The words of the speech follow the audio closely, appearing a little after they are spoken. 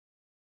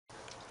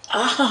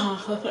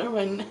Ah, they're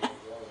my neck.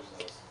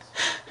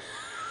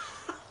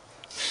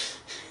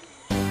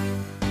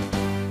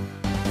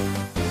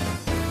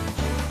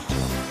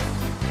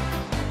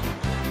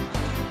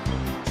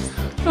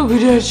 Look at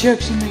that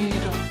sexy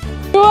needle.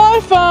 I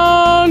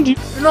found you.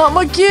 You're not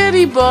my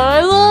kitty, but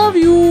I love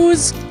you.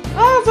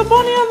 Ah, it's a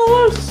bunny on the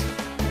loose.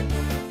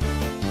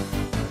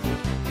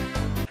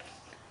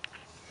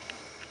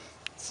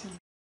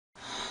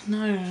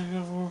 Now I gotta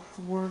go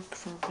work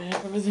for a bit.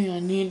 Everything I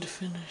need to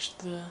finish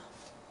the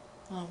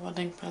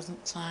wedding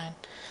present sign.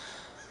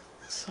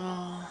 So,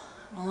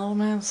 my little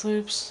man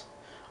sleeps,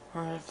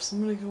 or if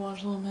somebody can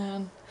watch little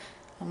man,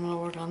 I'm gonna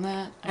work on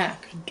that.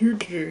 Pack.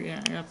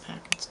 Yeah, I gotta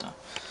pack and stuff.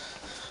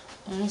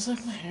 And I just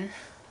like my hair.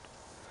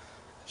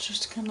 It's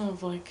just kind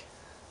of like,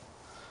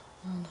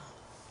 I don't know.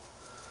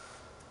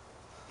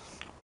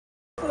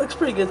 It looks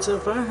pretty good so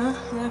far, huh?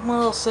 I like my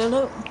little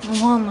setup.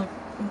 I'm on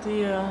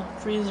the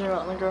freezer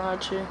out in the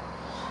garage here.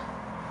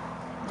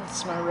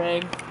 That's my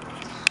rag.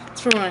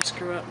 It's for when I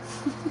screw up.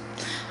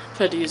 I've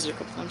had to use it a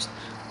couple times.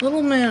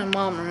 Little man and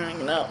mom are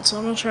hanging out, so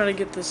I'm gonna try to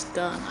get this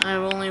done.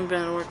 I've only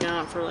been working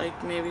on it for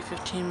like maybe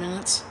 15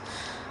 minutes.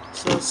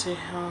 So let's see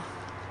how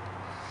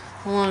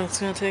long it's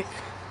gonna take.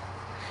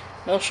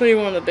 I'll show you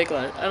one of the big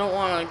letters. I don't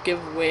want to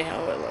give away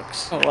how it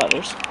looks. Oh,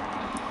 letters.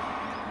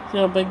 See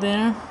how big they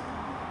are?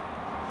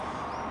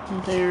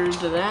 Compared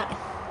to that.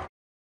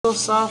 So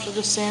soft, I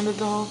just sanded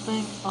the whole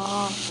thing.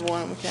 Oh,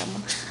 one with that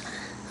one.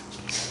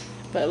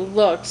 But it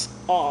looks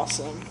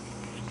awesome.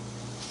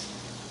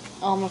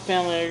 All my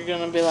family are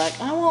gonna be like,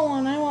 I want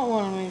one, I want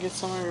one. I'm gonna get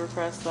some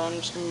requests, so I'm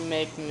just gonna be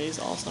making these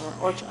all summer.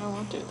 Or I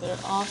want to. They're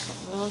awesome.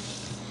 They look.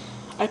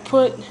 I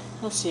put,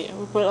 let's see,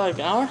 we put like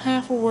an hour and a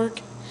half of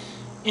work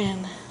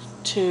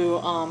into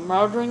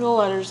routering the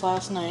letters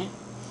last night.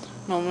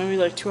 No, maybe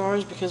like 2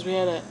 hours because we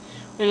had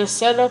to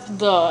set up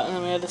the, and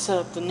then we had to set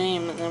up the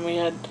name, and then we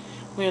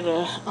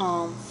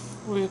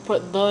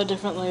put the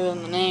differently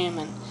than the name,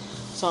 and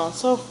so on and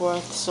so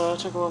forth. So it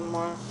took a little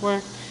more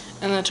work,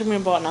 and then it took me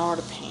about an hour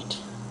to paint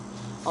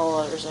all the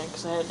letters in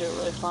because I had to do it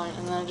really fine,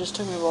 and then it just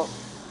took me about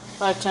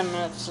 5-10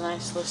 minutes to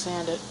nicely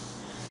sand it.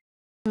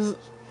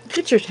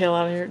 Get your tail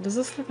out of here. Does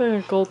this look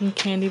like a golden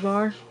candy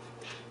bar?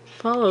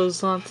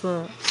 Follows lots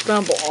of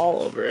stumble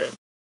all over it.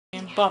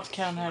 And Bob's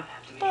Cow head.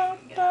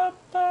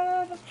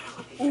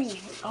 Ooh,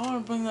 I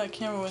want to bring that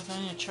camera with me.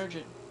 I need to charge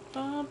it.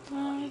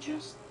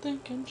 Just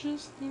thinking.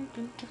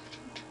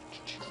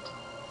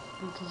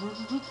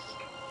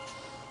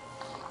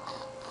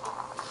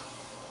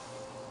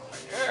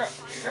 Yeah.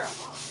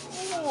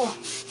 Oh.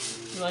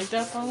 You like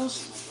that,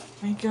 fellas?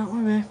 I got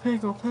my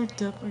backpack all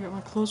packed up. I got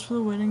my clothes for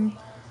the wedding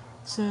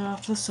set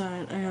off to the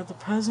side. I got the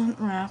present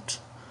wrapped,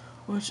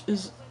 which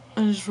is,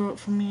 I just wrote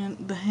for me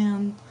and the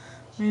hand,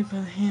 made by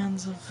the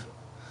hands of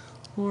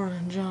Laura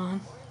and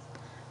John.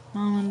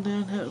 Mom and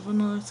Dad have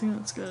another thing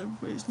that's got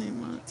everybody's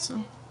name on it,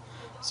 so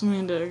me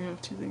and Dad are gonna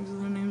have 2 things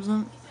with their names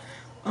on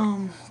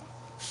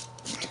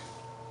it.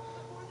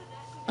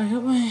 I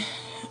got my,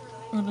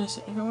 what did I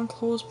say? I got my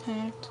clothes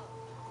packed.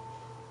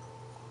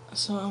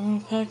 So I'm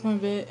gonna pack my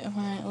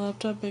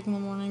laptop back in the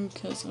morning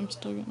because I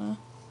still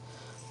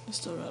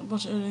got a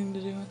bunch of editing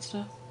to do and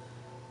stuff.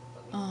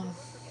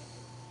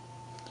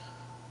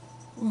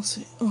 Let's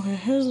see. Okay,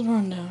 here's the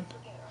rundown.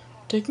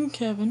 Taking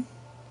Kevin,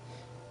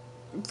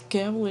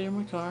 Gab later in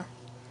my car,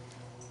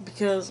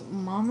 because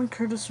Mom and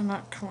Curtis are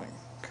not coming.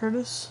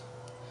 Curtis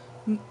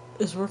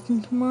is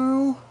working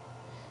tomorrow,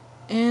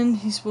 and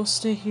he's supposed to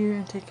stay here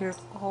and take care of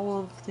all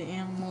of the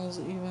animals,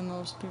 even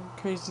those 2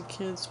 crazy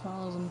kids,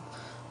 Smiles and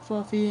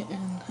Fluffy,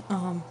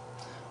 and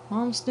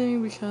Mom's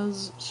staying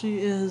because she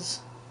is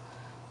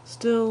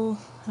still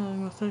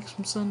having effects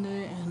from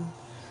Sunday and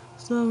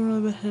still having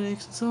really bad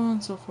headaches and so on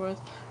and so forth.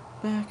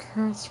 Back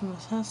hurts from the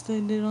test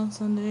they did on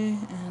Sunday,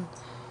 and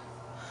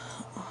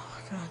oh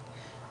god.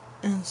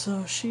 And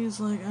so she's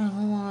like, I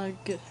don't want to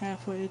get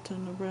halfway to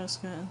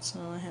Nebraska and so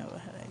I have a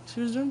headache. She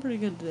was doing pretty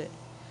good today,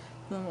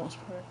 for the most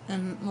part.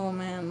 And little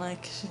man,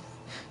 like, she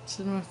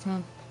said to my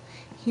friend,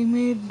 he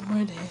made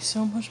my day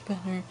so much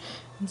better,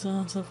 and so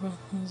on and so forth.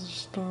 It was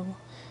just adorable.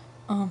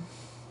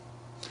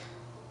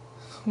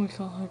 We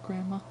call her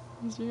Grandma.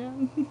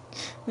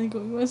 Like,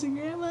 what's it,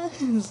 Grandma?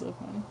 It's so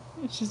funny.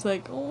 And she's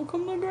like, oh,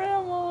 come to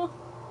Grandma.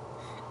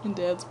 And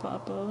Dad's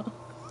Papa.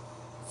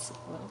 It's so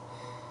funny.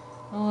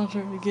 I want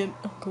her to get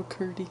Uncle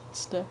Curdy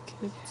stuck.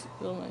 It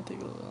might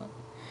take a little while.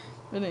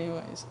 But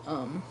anyways,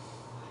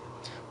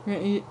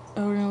 we're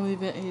gonna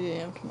leave at 8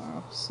 AM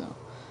tomorrow, so I'm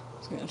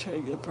just gonna try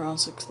to get up around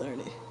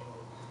 6:30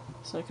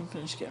 so I can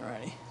finish getting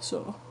ready.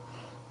 So,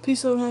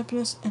 peace out,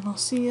 happiness, and I'll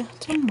see you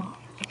tomorrow.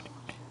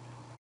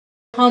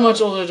 How much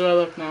older do I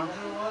look now?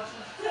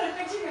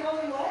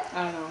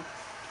 I know.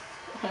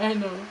 I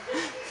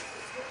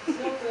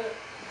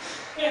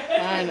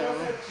know.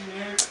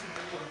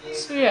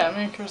 So yeah,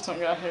 me and Chris don't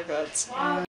got haircuts.